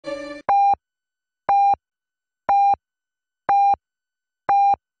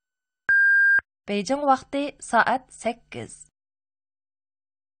Beijing vaqti soat 8.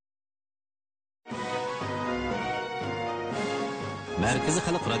 Merkezi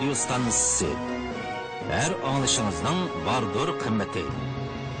Xalq Radio Stansiyasi. Her anlaşınızdan bardır kıymeti.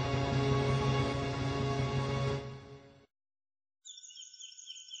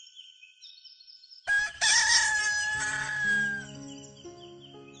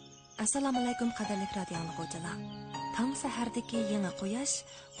 Assalamu alaykum qadarli radio anglag'uvchilar. Tong sahardagi yangi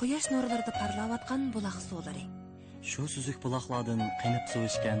quyosh nurlarida parlayotgan buloq suvlari. Shu suzuk buloqlardan qinib suv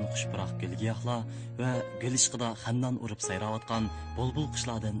ichgan xushpuroq gulgiyohlar va gul ishqida xannon urib sayrayotgan bulbul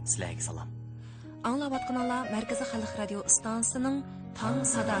qushlardan sizlarga salom. Anglayotganlar Markaziy Xalq radio stansiyasining Tong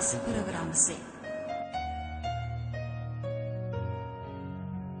sadosi programmasi.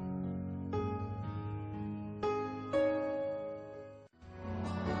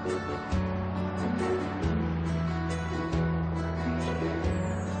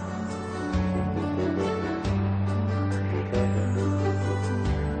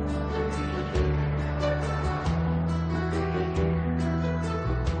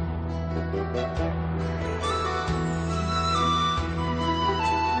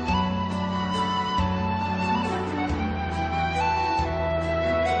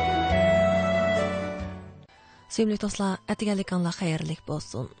 Sevgili dostlar, atiganlik anlar xayrlik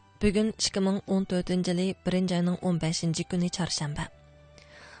bo'lsin. Bugun 2014-yili 1-oyning 15 kuni çarşamba.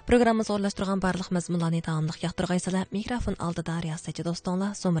 Programmamizni o'rlashtirgan barliq mazmunlarni davomli yoqtirgaysizlar. Mikrofon oldida riyosatchi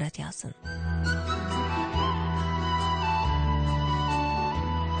do'stlar So'mrat Yasin.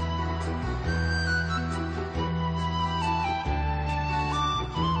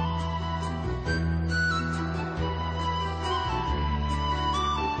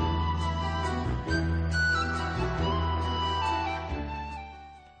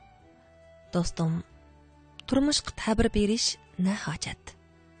 Dostum, turmushga ta'bir berish ne hojat?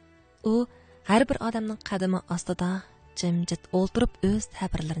 U har bir odamning qadami ostida jimjit o'ltirib o'z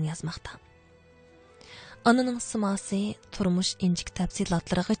ta'birlarini yozmoqda. Onaning simosi turmush injik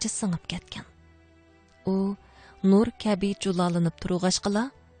tafsilotlarigacha singib ketgan. U nur kabi julalanib turg'ashqila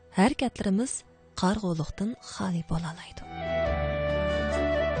harakatlarimiz qarg'uliqdan xoli bo'la oladi.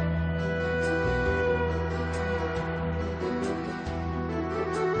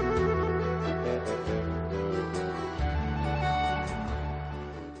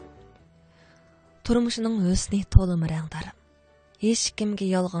 Turmuşunun hüsni to'limi rangdar. Hech kimga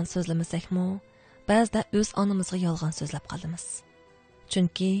yolg'on so'zlamasakmi, ba'zida o'z onamizga yolg'on so'zlab qolamiz.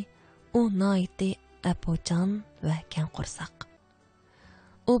 Chunki u noiti apojon va kang qursoq.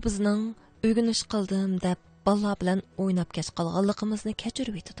 U bizning o'rganish qildim deb balla bilan o'ynab kech qolganligimizni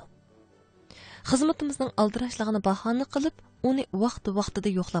kechirib etdi. Xizmatimizning aldirashligini bahona qilib, uni vaqti-vaqtida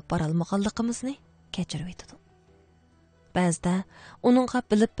yo'qlab bora olmaganligimizni kechirib etdi. Ba'zida uningga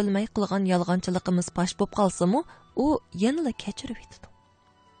bilib bilmay qilgan yolg'onchiligimiz pash bo'lib qolsa-mu, u yanada kechirib etdi.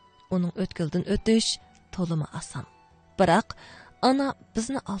 Uning o'tkildan o'tish to'limi oson. Biroq ana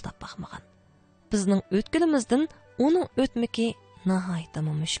bizni aldab baxmagan. Bizning o'tkilimizdan uning o'tmiki nihoyatda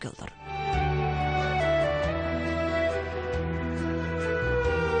mushkuldir.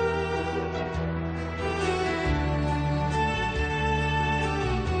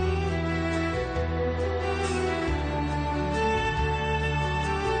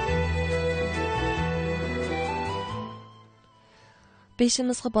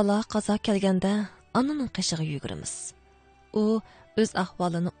 Beşimizga bala qaza kelganda ananing qishig'i yugurimiz. U o'z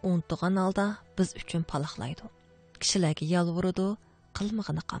ahvolini unutgan holda biz uchun paloqlaydi. Kishilarga yolvuradi,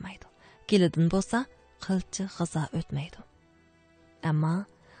 qilmag'ini qamaydi. Kelidan bo'lsa, qilchi g'izo o'tmaydi. Ammo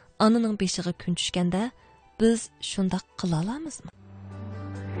ananing beshig'i kun tushganda biz shunday qila olamizmi?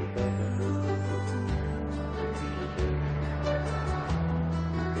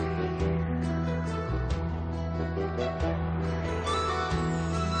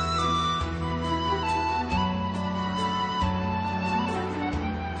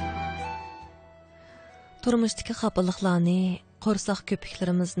 Turmushdagi xafalıqlarni, qo'rsoq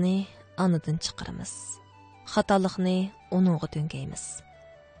ko'piklarimizni anadan chiqaramiz. Xatolikni uningga to'ngaymiz.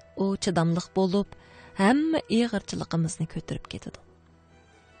 U chidamliq bo'lib, hamma ig'irchiligimizni ko'tarib ketadi.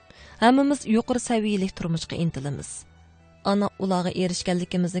 Hammamiz yuqori saviyali turmushga intilamiz. Ana ularga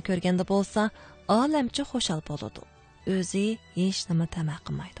erishganligimizni ko'rganda bo'lsa, olamcha xushal bo'ladi. O'zi hech nima tama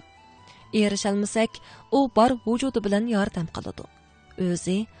qilmaydi. Erishalmasak, u bor vujudi bilan yordam qiladi.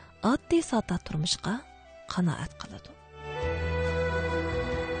 O'zi oddiy soda turmushga qanoat qiladi.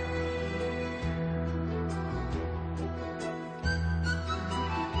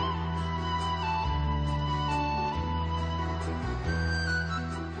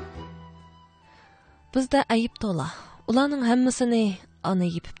 Bizda ayib to'la. Ularning hammasini ana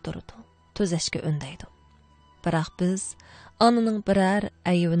yepib turadi. төзәшкә өндәйді. Бірақ biz ananing birər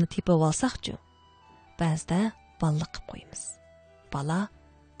ayıbını tepib alsaqçı, bəzdə ballıq qıb qoyumuz. Bala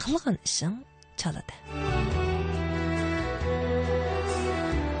qılğan işin çalıdı.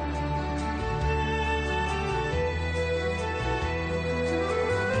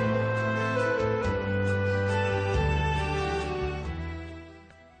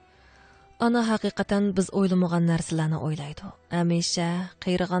 Ana haqiqatan biz o'ylamagan narsalarni o'ylaydi. Hamisha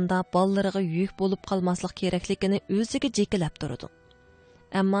qiyirganda ballarga yük bo'lib qolmaslik kerakligini o'ziga jekilab turadi.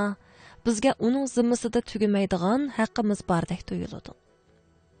 Ammo bizga uning zimmasida tugamaydigan haqqimiz bordek tuyuladi.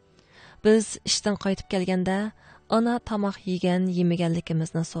 Biz ishdan qaytib kelganda ana tamoq yegan,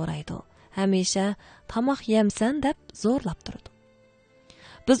 yemaganligimizni so'raydi. Hamisha tamoq yemsan deb zo'rlab turadi.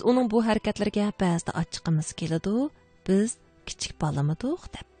 Biz uning bu harakatlariga ba'zida achchiqimiz keladi. Biz kichik bolamidiq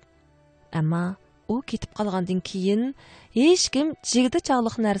deb. Ammo u ketib qolgandan keyin hech kim jigida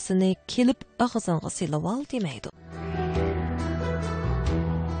chog'liq narsani kelib og'zingga silib ol demaydi.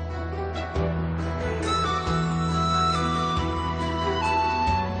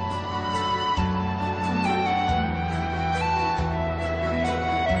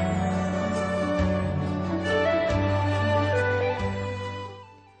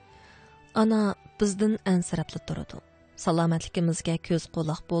 Ana bizdan ansirabli turadi. Salomatligimizga ko'z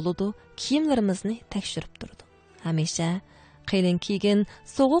quloq bo'ladi, kiyimlarimizni tekshirib turadi. Hamisha qilin kiygan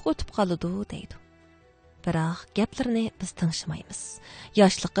sovuq o'tib qoladi deydi. Biroq gaplarni biz tingshmaymiz.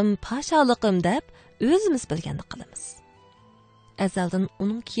 Yoshliqim, pashaligim deb o'zimiz bilganini qilamiz. Azaldan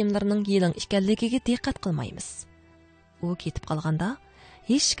uning kiyimlarining yelin ekanligiga diqqat qilmaymiz. U ketib qolganda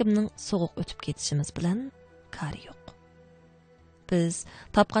hech kimning sovuq o'tib ketishimiz bilan kari yo'q. Biz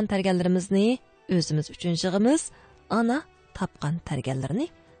topgan targanlarimizni o'zimiz uchun yig'imiz. Ana tapqan targanlarni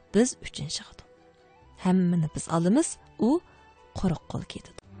biz uchun yig'adi. Hammani biz olamiz, u quruq qo'l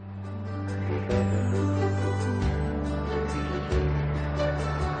ketadi.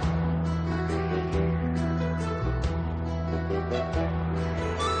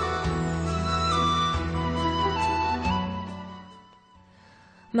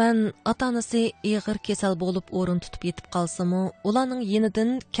 Men ota-onasi ig'ir kasal bo'lib o'rin tutib yetib qolsa-mu, ularning yenidan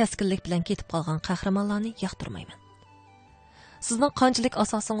kaskinlik bilan ketib qolgan qahramonlarni yoqtirmayman. Sizning qanchalik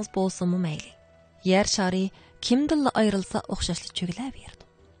asosingiz bo'lsa-mu mayli. Yer shari kimdilla ayrilsa o'xshashli cho'gilaverdi.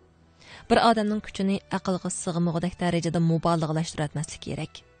 Bir odamning kuchini aqlga sig'mog'idek darajada mubolag'alashtirmaslik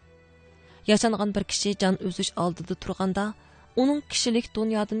kerak. Yashangan bir kishi jon o'zish oldida turganda, uning kishilik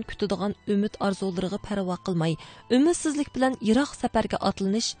dunyodan kutadigan umid orzulariga parvo qilmay, umidsizlik bilan yiroq safarga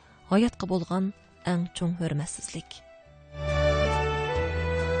otlanish hayotga bo'lgan eng cho'ng hurmatsizlik.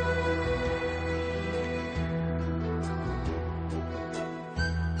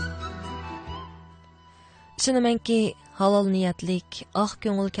 Ishonamanki, halol niyatlik, oq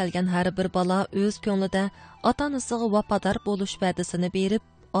ko'ngil kelgan har bir bola o'z ko'nglida ota-onasiga vafodor bo'lish va'dasini berib,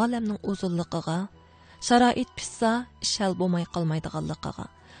 olamning uzunligiga, sharoit pissa ishal bo'lmay qolmaydiganligiga,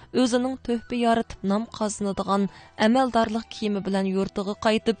 o'zining to'hpi yoritib nom qozonadigan amaldorlik kiyimi bilan yurtiga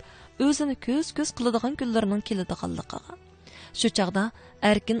qaytib, o'zini ko'z qiladigan kunlarning keladiganligiga, shu chaqda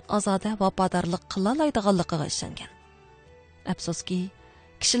erkin ozoda vafodorlik qilalaydiganligiga ishongan. Afsuski,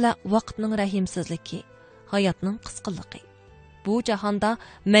 kishilar vaqtning rahimsizligi, hayotning qisqaligi, bu jahonda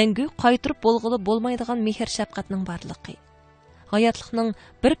mangu qaytirib bo'lg'ili bo'lmaydigan mehr shafqatning borligi, hayotlikning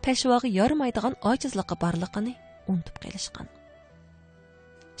bir peshvogi yormaydigan ojizligi borligini unutib qolishgan.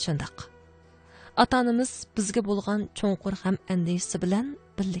 Shundoq, ota-onamiz bizga bo'lgan cho'nqur ham andishisi bilan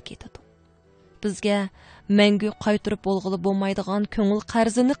birga ketadi. Bizga mangu qaytirib bo'lg'ili bo'lmaydigan ko'ngil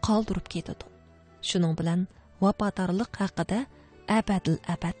qarzini qoldirib ketadi. Shuning bilan vafodorlik haqida abad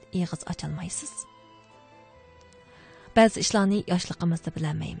eg'iz ocholmaysiz. Ba'zi ishlarni yoshligimizda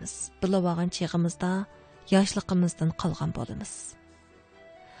bilmaymiz. Bilib olgan chig'imizda yoshligimizdan qolgan bo'lamiz.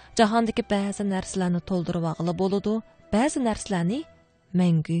 Jahondagi ba'zi narsalarni to'ldirib olg'ili bo'ladi, ba'zi narsalarni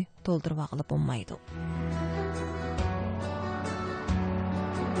mangu to'ldirib olg'ili bo'lmaydi.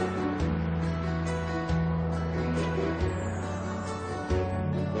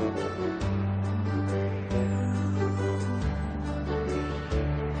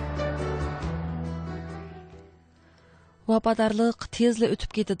 Vafodorlik tezli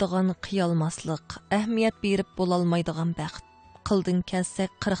o'tib ketadigan qiyolmaslik, ahamiyat berib bo'lolmaydigan baxt, qildin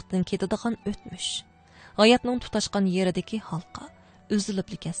kelsak 40dan ketadigan o'tmish. Hayotning tutashgan yeridagi halqa, uzilib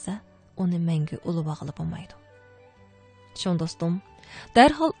ketsa, uni mangu ulib olib bo'lmaydi. Shon do'stim,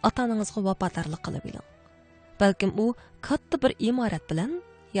 darhol ota-onangizga vafodorlik qilib oling. Balkim u katta bir imorat bilan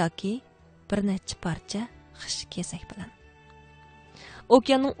yoki bir necha parcha xish kesak bilan.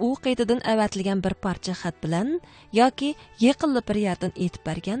 Okeanning u qaytidan avatilgan bir parcha xat bilan yoki yaqinli bir yerdan etib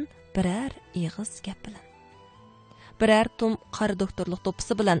bergan birər ig'iz gap bilan, birər tum qara doktorluq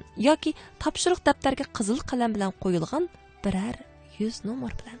to'pisi bilan yoki topshiriq daftarga qizil qalam bilan qo'yilgan birər 100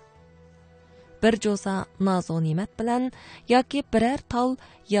 nomer bilan, bir jo'sa nozik ne'mat bilan yoki birər tal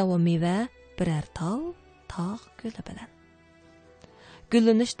yova meva, birər tal tog' guli bilan,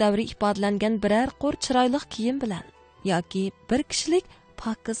 gullanish davri ifodalangan birər qo'r chiroyli kiyim bilan yoki bir kishilik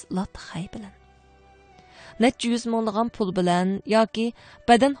pokiz latxay bilan, necha yuz minglagan pul bilan yoki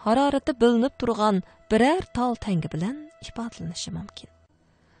badan harorati bilinib turgan birər tal tanga bilan ifodalanishi mumkin.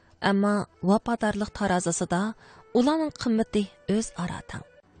 Ammo vafodorlik tarozisida ularning qimmati o'z aro tang.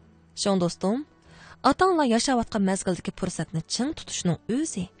 Shon do'stim, otanglar yashayotgan mazgildagi fursatni ching tutishning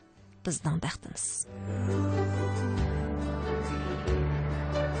o'zi bizning baxtimiz.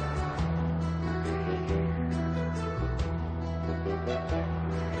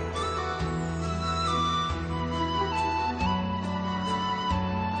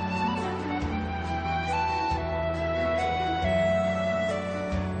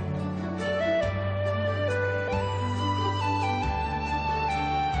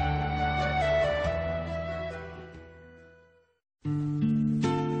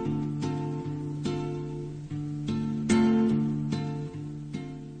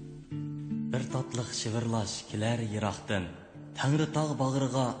 Shivirlash kelar yiroqdan, Tangri tog'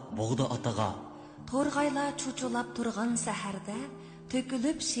 bag'riga, bog'da otaga. To'rg'aylar chuchulab turgan saharda,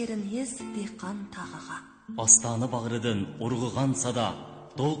 to'kilib shirin his dehqon tog'iga. Ostona bag'ridan urg'ugan sada,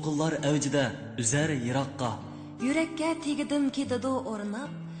 to'lqinlar avjida uzar yiroqqa. Yurakka tegidim ketadi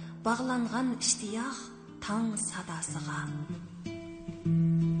o'rnab, bog'langan ishtiyoq tong sadosiga.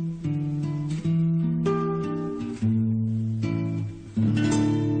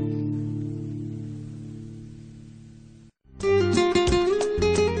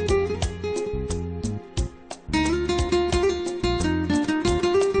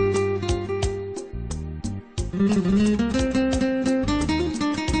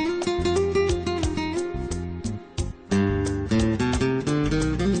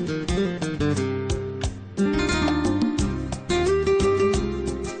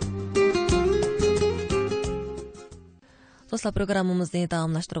 Dostlar, programmamizni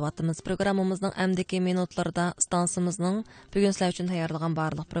davomlashtiryapmiz. Programmamizning amdiki minutlarida stansimizning bugun sizlar uchun tayyorlagan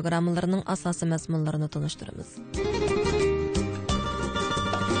barliq programmalarning asosiy mazmunlarini tanishtiramiz.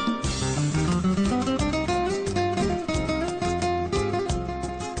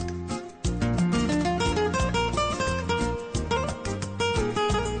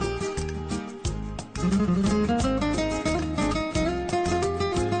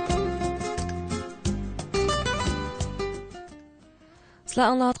 Sizlar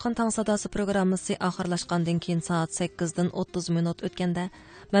anglayotgan Tang Sadası programmasi oxirlashgandan keyin soat 8 dan 30 minut o'tganda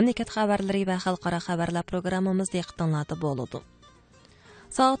mamlakat xabarlari va xalqaro xabarlar programmamiz diqqatingizda bo'ladi.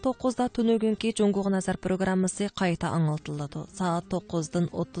 Soat 9 da tunugunki Jungo nazar programmasi qayta angltiladi. Soat 9 dan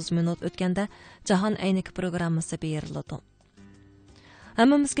 30 minut o'tganda Jahon ayniki programmasi beriladi.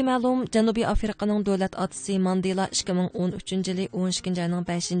 Hammamizga ma'lum, Janubiy Afrikaning davlat otisi Mandela 2013-yil 12 oyning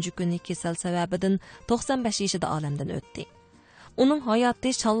 5-kuni kasal sababidan 95 yoshida olamdan o'tdi. Uning hayoti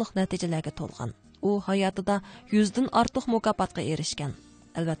shonliq natijalarga to'lgan. U hayotida 100 dan ortiq mukofotga erishgan.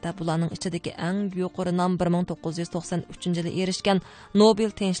 Albatta, bularning ichidagi eng yuqori nom 1993-yil erishgan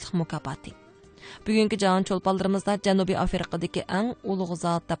Nobel tinchlik mukofoti. Bugungi jahon cho'lponlarimizda Janubiy Afrikadagi eng ulug'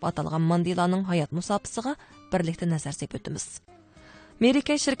 zot deb atalgan Mandelaning hayot musofasiga birlikda nazar solib o'tamiz.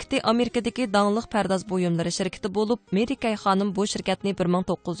 Amerika shirkati Amerikadagi danglik pardoz buyumlari shirkati bo'lib, Amerika xonim bu shirkatni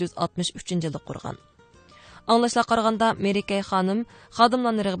 1963-yilda qurgan. Anglashlar qaraganda Amerika xonim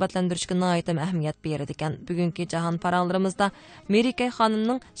xodimlarni rag'batlantirishga nihoyatda ahamiyat beradi ekan. Bugungi jahon paranglarimizda Amerika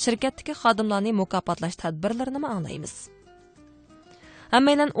xonimning shirkatdagi xodimlarni mukofotlash tadbirlarini anglaymiz.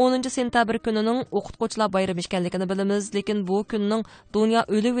 Hammaylan 10 sentabr kunining o'qituvchilar bayrami ekanligini bilamiz, lekin bu kunning dunyo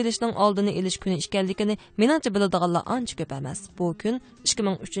o'lib o'lishning oldini olish kuni ekanligini meningcha biladiganlar ancha ko'p emas. Bu kun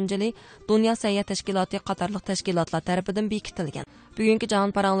 2003-yil Dunyo sayyoh tashkiloti qatorliq tashkilotlar tomonidan bekitilgan. Bugungi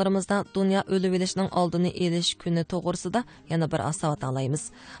jahon paranglarimizda dunyo o'lib o'lishning oldini olish kuni to'g'risida yana bir asovat anglaymiz.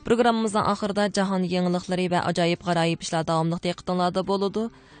 Programmamizning oxirida jahon yangiliklari va ajoyib g'aroyib ishlar davomli diqqatingizda bo'ladi.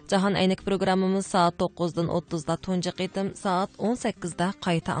 Jahon aynik programmamiz soat 9 dan 30 da tunji qitim, soat 18 da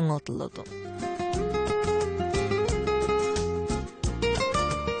qayta angltiladi.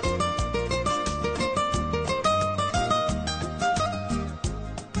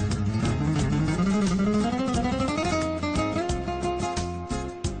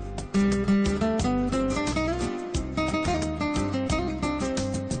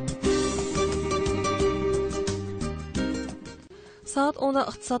 Saat 10'da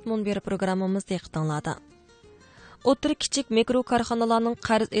iqtisod munbiri programmamiz diqqatingizda. O'tir kichik mikro korxonalarning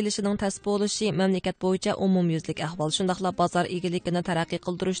qarz elishining tasbih bo'lishi mamlakat bo'yicha umumyuzlik ahvol, shundaqla bozor egiligini taraqqiy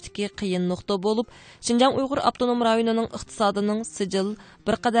qildirishdagi qiyin nuqta bo'lib, Xinjiang Uyg'ur avtonom rayonining iqtisodining sijil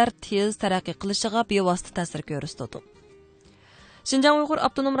bir qadar tez taraqqiy qilishiga bevosita ta'sir ko'rsatdi. Xinjiang Uyg'ur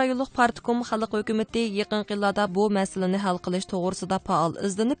avtonom rayonlik partikom xalq hukumatı yaqinqi yillarda bu masalani hal qilish to'g'risida faol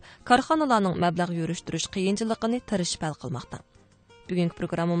izlanib, korxonalarning mablag' yurishtirish qiyinchiligini tirishib hal qilmoqda. Bugungi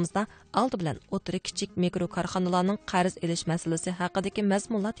programmamizda oldi bilan o'tiri kichik mikro korxonalarning qarz elish masalasi haqidagi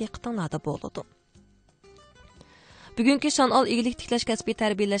mazmunlar diqqatingizda bo'ladi. Bugungi Shanal igilik tiklash kasbiy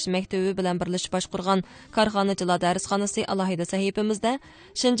tarbiyalash maktabi bilan birlashib boshqargan korxonachilar darsxonasi alohida sahifamizda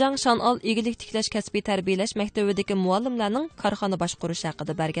Xinjiang Shanal igilik tiklash kasbiy tarbiyalash maktabidagi muallimlarning korxona boshqarish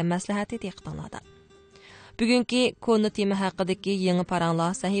haqida bergan maslahati diqqatingizda. Bugungi konu tema haqidagi yangi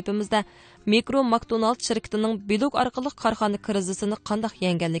paranglar sahifamizda Mikro McDonald shirkatining bilog orqali korxona krizisini qanday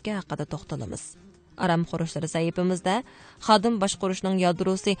yenganligi haqida to'xtalamiz. Aram xurushlari sahifamizda xodim boshqarishning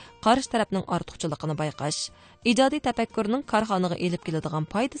yadrosi qarshi tarafning ortiqchiligini bayqash, ijodiy tafakkurning korxonaga elib keladigan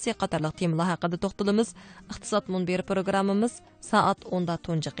foydasi qatorliq temalar haqida to'xtalamiz. Iqtisod munbir programmamiz soat 10 da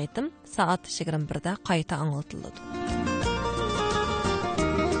tunji qitim, soat 21 da qayta anglitiladi.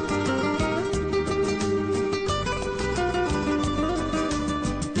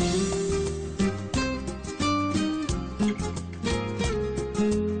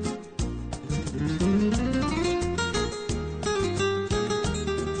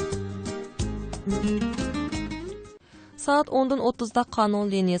 Saat 10:30da qonun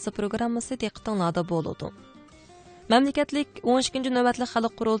liniyasi programmasi diqqatingizda bo'ladi. Mamlakatlik 12-nji navbatli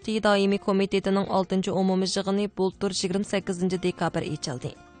xalq qurultiyi doimiy komitetining 6-nji umumiy yig'ini bultur 28 dekabr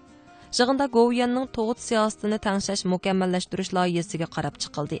ochildi. Yig'inda Goviyanning to'g'it siyosatini tangshash mukammallashtirish loyihasiga qarab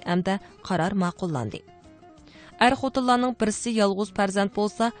chiqildi hamda qaror ma'qullandi. Er-xotinlarning birisi yolg'iz farzand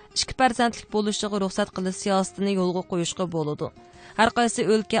bo'lsa, ikki farzandlik bo'lishiga ruxsat qilish siyosatini yo'lga qo'yishga bo'ladi. Har qaysi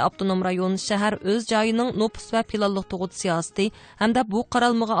o'lka, avtonom rayon, shahar o'z joyining nopus va planliq tug'ut siyosati hamda bu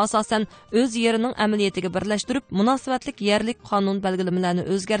qaralmaga asosan o'z yerining amaliyatiga birlashtirib, munosabatlik yerlik qonun belgilamalarini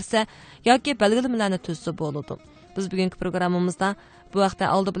o'zgarsa yoki belgilamalarini tuzsa bo'ladi. Biz bugungi programmamizda bu vaqtda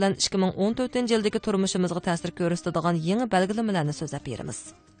oldi bilan 2014-yildagi turmushimizga ta'sir ko'rsatadigan yangi belgilamalarni so'zlab beramiz.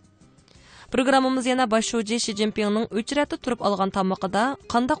 Programmamiz yana boshlovchi Xi Jinpingning uchrati turib olgan tamoqida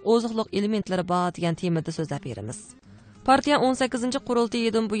qandaq oziqliq elementlari bor degan temada so'zlab beramiz. Partiya 18-nji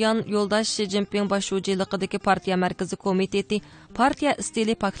qurultayidan buyon yo'ldosh Xi Jinping boshlovchiligidagi partiya markaziy komiteti partiya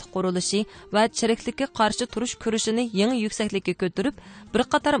istili pakti qurilishi va chiriklikka qarshi turish kurashini yangi yuksaklikka ko'tarib, bir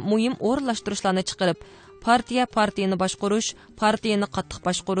qator muhim o'rinlashtirishlarni chiqarib, partiyani boshqarish, partiyani qattiq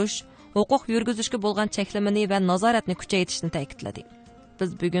boshqarish, huquq yurgizishga bo'lgan cheklamani va nazoratni kuchaytirishni ta'kidladi. Biz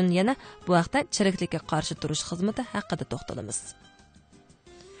bugun yana bu vaqtda chiriklikka qarshi turish xizmati haqida to'xtalamiz.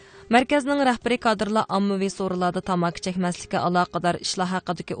 Markazning rahbariy kadrlar ommaviy so'rovlarda tamaki chekmaslikka aloqador ishlar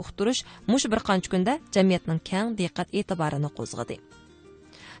haqidagi uqtirish mush bir qancha kunda jamiyatning keng diqqat e'tiborini qo'zg'adi.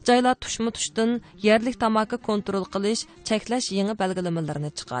 Joylar tushma-tushdan yerlik tamaki kontrol qilish, cheklash yangi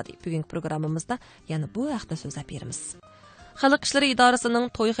belgilamalarini chiqardi. Bugungi programmamizda yana bu haqda so'zlab beramiz. Xalq ishlari idorasining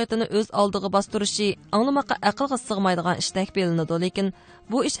to'y xetini o'z oldiga bostirishi anglamoqqa aqlga sig'maydigan ishdek bilinadi, lekin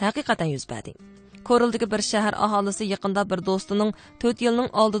bu ish haqiqatan yuz berdi. Ko'rildagi bir shahar aholisi yaqinda bir do'stining 4 yilning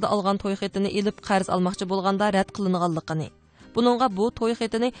oldida olgan to'y xetini elib qarz olmoqchi bo'lganda rad qilinganligini, buningga bu to'y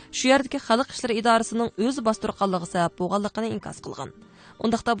xetini shu yerdagi xalq ishlari idorasining o'zi bostirganligi sabab bo'lganligini inkos qilgan.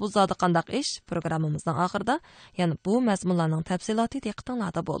 Undaqda bu zodi qandaq ish programmamizning oxirida yana bu mazmunlarning tafsiloti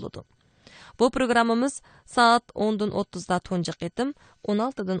diqqatingizda bo'ladi. Bu programmamiz soat 10:30 da tunji qitim,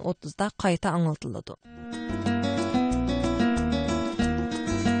 16:30 da qayta anglitiladi.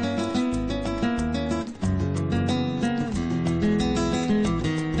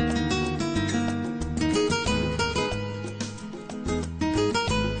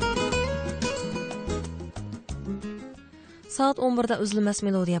 Saat 11'da Üzülmez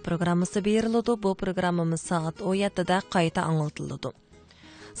Melodiya programmasi beriladi. Bu programmamiz saat 17'da qayta anglitiladi.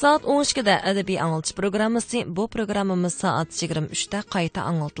 Saat 12'da adabiy anglitish programmasi, bu programmamiz saat 23'da qayta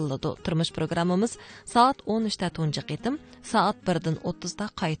anglitiladi. Turmush programmamiz saat 13'da tunji qitim, saat 1:30da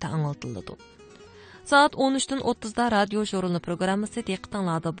qayta anglitiladi. Saat 13:30da radio jurnali programmasi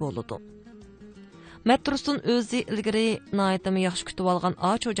diqqatingizda bo'ladi. Metrosun o'zi ilgari naytimi yaxshi kutib olgan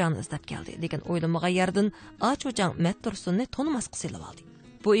Aço'jani izlab keldi. Lekin o'ylamagan yerdan Aço'jan Metrosunni tonimasqa silib oldi.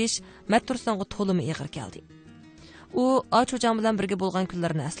 Bu ish Metrosunga to'limi ig'ir keldi. U Aço'jan bilan birga bo'lgan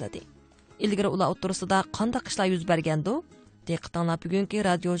kunlarni esladi. Ilgari ular o'tirisida qanday ishlar yuz bergandi? Diqqatinglar bugungi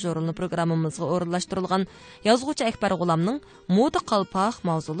radio jurnali programmamizga o'rinlashtirilgan yozuvchi Akbar G'ulomning Moda qalpoq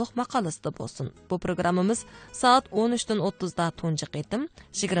mavzuliq maqolasida bo'lsin. Bu programmamiz soat 13:30da tunji qitim,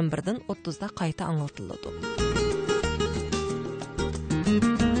 21:30da qayta anglitiladi.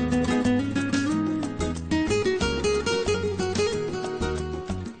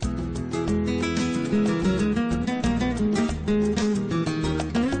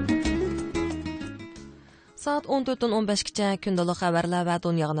 Saat 14:15gacha kundalik xabarlar va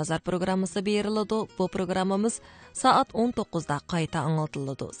dunyoga nazar programmasi beriladi. Bu programmamiz saat 19da qayta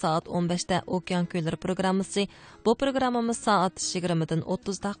anlatıladi. Saat 15da Okean Ko'ylari programmasi. Bu programmamiz saat 20dan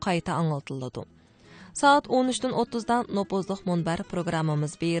 30da qayta anlatıladi. Saat 13:30da Nopozluq Munbar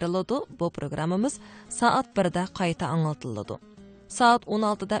programmamiz beriladi. Bu programmamiz saat 1da qayta anlatıladi. Saat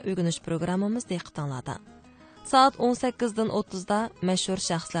 16da O'g'inish programmamiz diqqatinglarda. Saat 18dan 30da Mashhur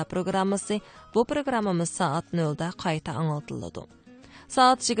shaxslar programmasi. Bu programmamiz saat 0da qayta anlatıladi.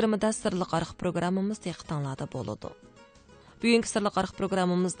 Saat 20da Sirliq arxiv programmamiz diqqatinglarda bo'ladi. Bugungi Sirliq arxiv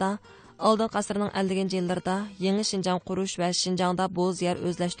programmamizda oldingi asrning 50-yillarida yangi Şinjan qurish va Şinjanda bo'z yer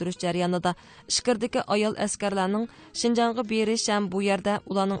o'zlashtirish jarayonida ishkirdagi ayol askarlarning Şinjanga berish ham bu yerda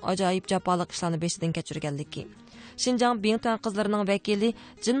ularning ajoyib jafoliq ishlarni beshidan kechirganligi. Şinjan Bingtuan qizlarining vakili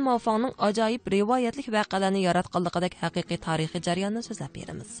Jin Mofangning ajoyib rivoyatlik voqealarni yaratganligidek haqiqiy tarixiy jarayonni so'zlab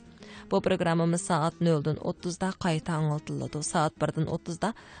beramiz. Bu programmamiz saat 0dan 30da qayta anlatıladi. Saat 1dan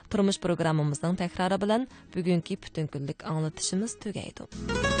 30da turmush programmamizning takrori bilan bugungi butun kunlik anglatishimiz tugaydi.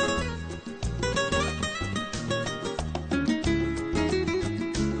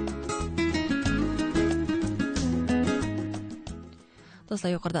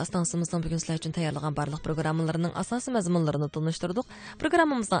 Dostlar, yuqorida astansimizning bugun sizlar uchun tayyorlagan barliq programmalarning asosiy mazmunlarini tanishtirdik.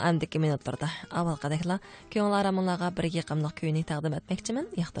 Programmamizning amdiki minutlarda avvalqadekla ko'ngil aramlarga bir yiqimliq kuyni taqdim etmoqchiman.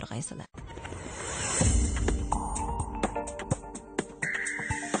 Yoqtirg'aysizlar.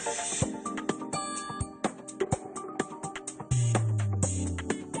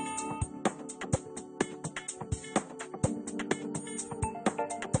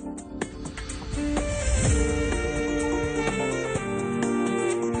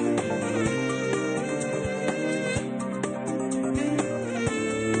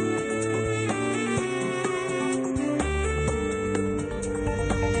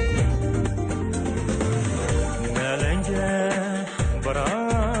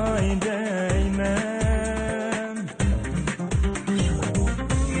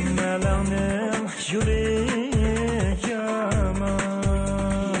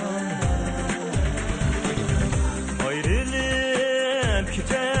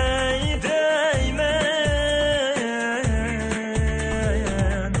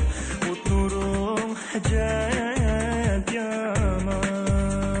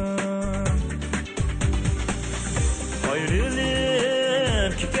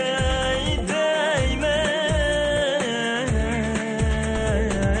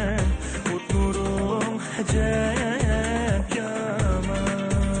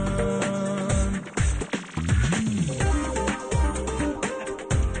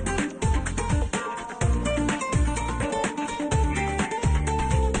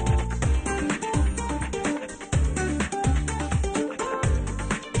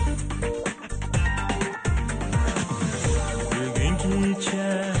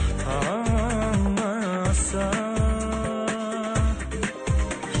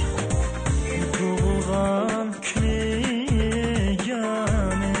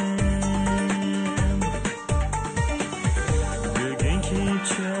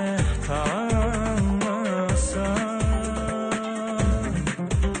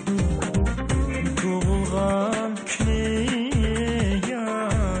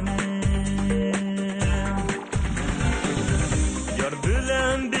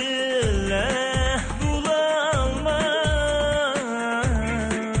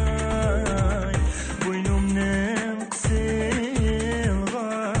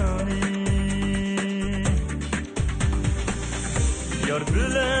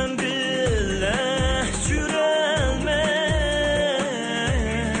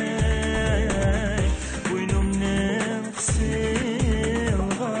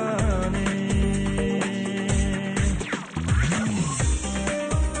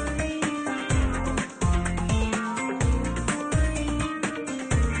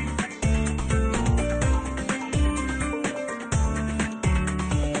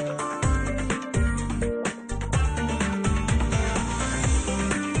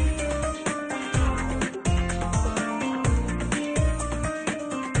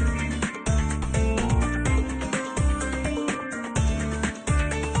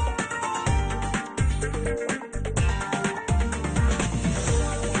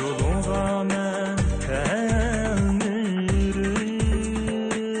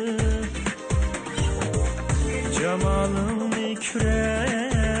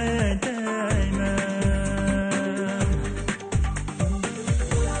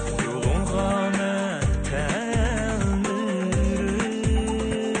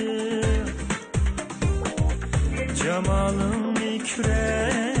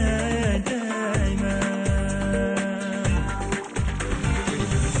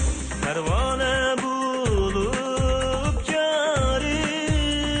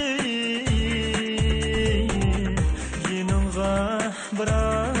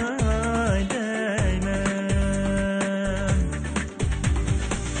 baray deyman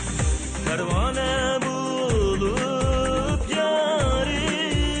pervane bulup yarim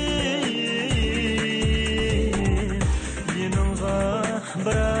yanımga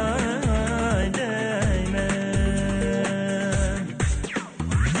baray deyman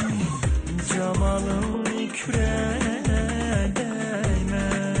camalım küre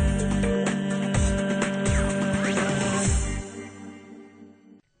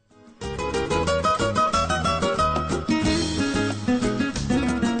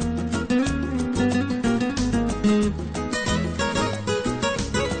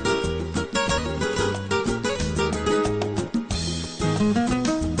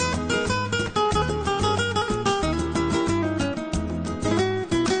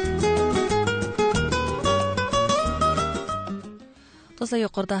Do'stlar,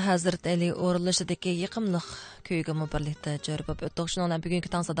 yuqorida Hazrat Ali o'rinlashidagi yiqimliq kuyga birlikda jo'rib o'tdik. Shuningdek bilan bugungi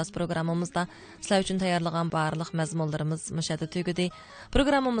Tong Sadas programmamizda sizlar uchun tayyorlagan barliq mazmunlarimiz mushada tugadi.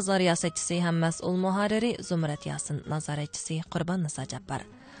 Programmamizning riyosatchisi ham mas'ul muharriri Zumrat Yasin, nazoratchisi Qurbon Nisa Jabbar.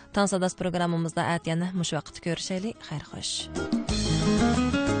 Tong Sadas programmamizda atiyani mush vaqtda ko'rishaylik. Xayr xo'sh.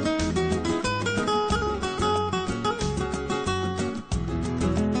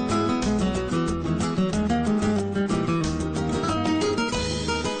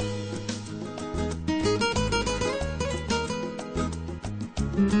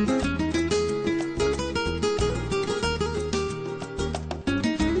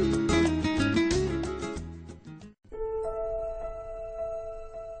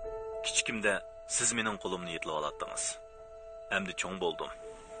 Kichikimda siz mening qo'limni yetlib olatdingiz. Endi cho'ng bo'ldim.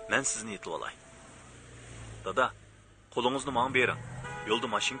 Men sizni yetlib olay. Dada, qo'lingizni menga bering. Yo'lda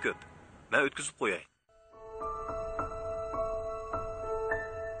mashin ko'p. Men o'tkazib qo'yay.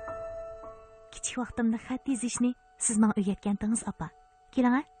 Kichik vaqtimda xat yozishni siz menga o'rgatgandingiz, opa.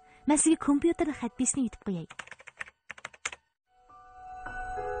 Keling, men sizga kompyuterda xat yozishni yutib qo'yay.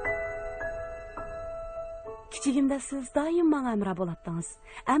 Kichigimda siz doim menga amra bo'latdingiz.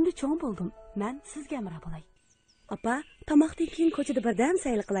 Endi cho'ng bo'ldim. Men sizga amra bo'lay. Opa, tomoqdan keyin ko'chada birdan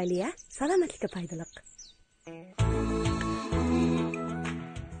sayl qilaylik-a? Salomatlikka foydaliq.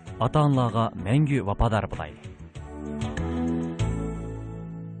 Ota-onalarga mangu vafodor bo'laylik.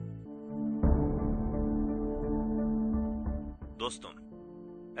 Do'stim,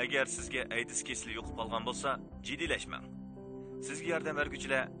 agar sizga AIDS kesili yo'qib qolgan bo'lsa, jiddiylashmang. Sizga yordam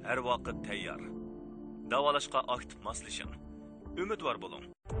berguchilar har vaqt tayyor. Davolashga aktiv moslashing. Umidvor bo'ling.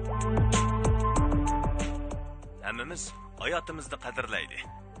 Hammamiz hayotimizni qadrlaylik.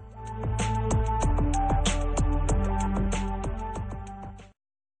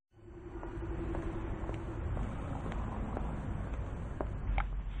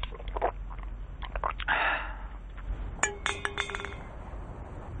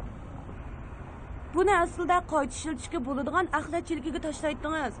 Buni aslida qayta ishlatishga bo'ladigan axlatchilikka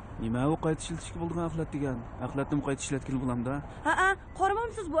tashlaydingiz. Nima u qayta ishlatishga bo'ladigan axlat degan? Axlatni qayta ishlatgan bo'lamda? Ha,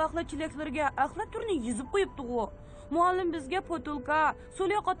 qaramamsiz bu axlatchiliklarga. Axlat turini yozib qo'yibdi-ku. Muallim bizga potulka,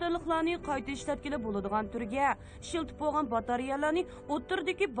 so'liy qatorliqlarni qayta ishlatgili bo'ladigan turga, ishiltib bo'lgan batareyalarni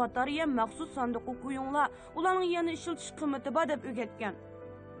o'tirdagi batareya maxsus sanduqqa qo'yinglar. Ularning yana ishiltish qiymati bor deb o'rgatgan.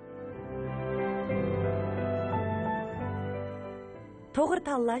 To'g'ri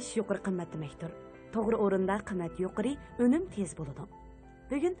tanlash yuqori qimmat demakdir. To'g'ri o'rinda qimmat yuqori, unum tez bo'ladi.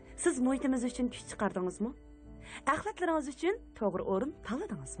 Bugun siz muhitimiz uchun kuch chiqardingizmi? Axlatlaringiz uchun to'g'ri o'rin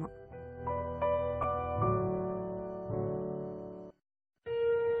tanladingizmi?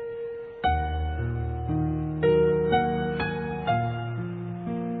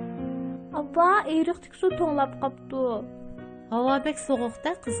 Appa, eriqtik suv to'nglab qopdi. Havo bek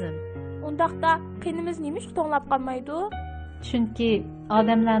sovuqda qizim. Undaqda qinimiz nemish to'nglab qolmaydi? Chunki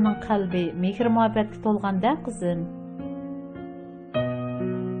odamlarning qalbi mehr-muhabbatga to'lganda qizim.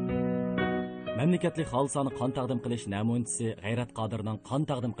 Mamlakatlik xolisani qon taqdim qilish namunchisi G'ayrat Qodirning qon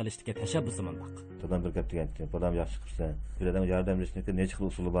taqdim qilishdagi tashabbusi mundaq. Dadam bir gap degan, "Bolam yaxshi qilsa, biladan yordamlashishning necha xil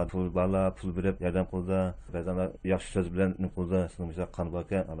usuli bor. Pul bala, pul berib yordam qilsa, ba'zan yaxshi so'z bilan qilsa, sizga qon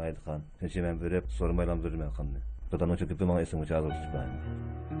borka, alaydi qon. Necha men berib, so'ramaylam bermay qonni. Dadamning shu ko'pi menga esimga chog'ib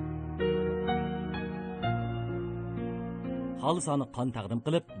Xolisani qon taqdim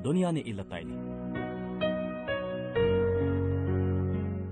qilib, dunyoni illataylik.